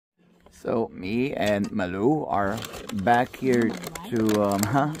So me and Malu are back here to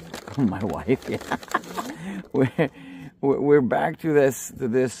my wife. Yeah, we're back to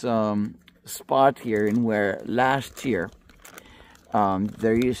this spot here in where last year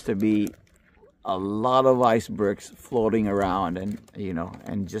there used to be a lot of icebergs floating around and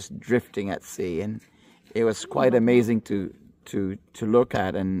and just drifting at sea, and it was quite amazing to look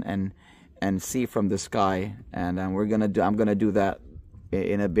at and see from the sky. And I'm gonna do that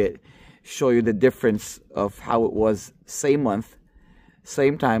in a bit, show you the difference of how it was same month,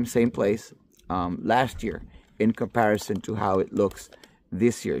 same time, same place last year in comparison to how it looks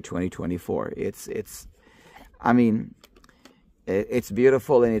this year, 2024. I mean, it's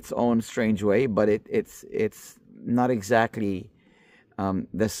beautiful in its own strange way, but it's not exactly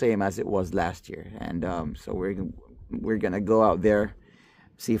the same as it was last year. And so we're gonna go out there,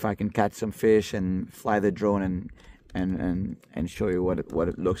 see if I can catch some fish and fly the drone and show you what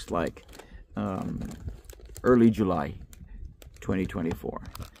it looks like early July 2024.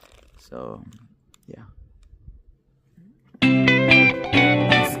 So yeah.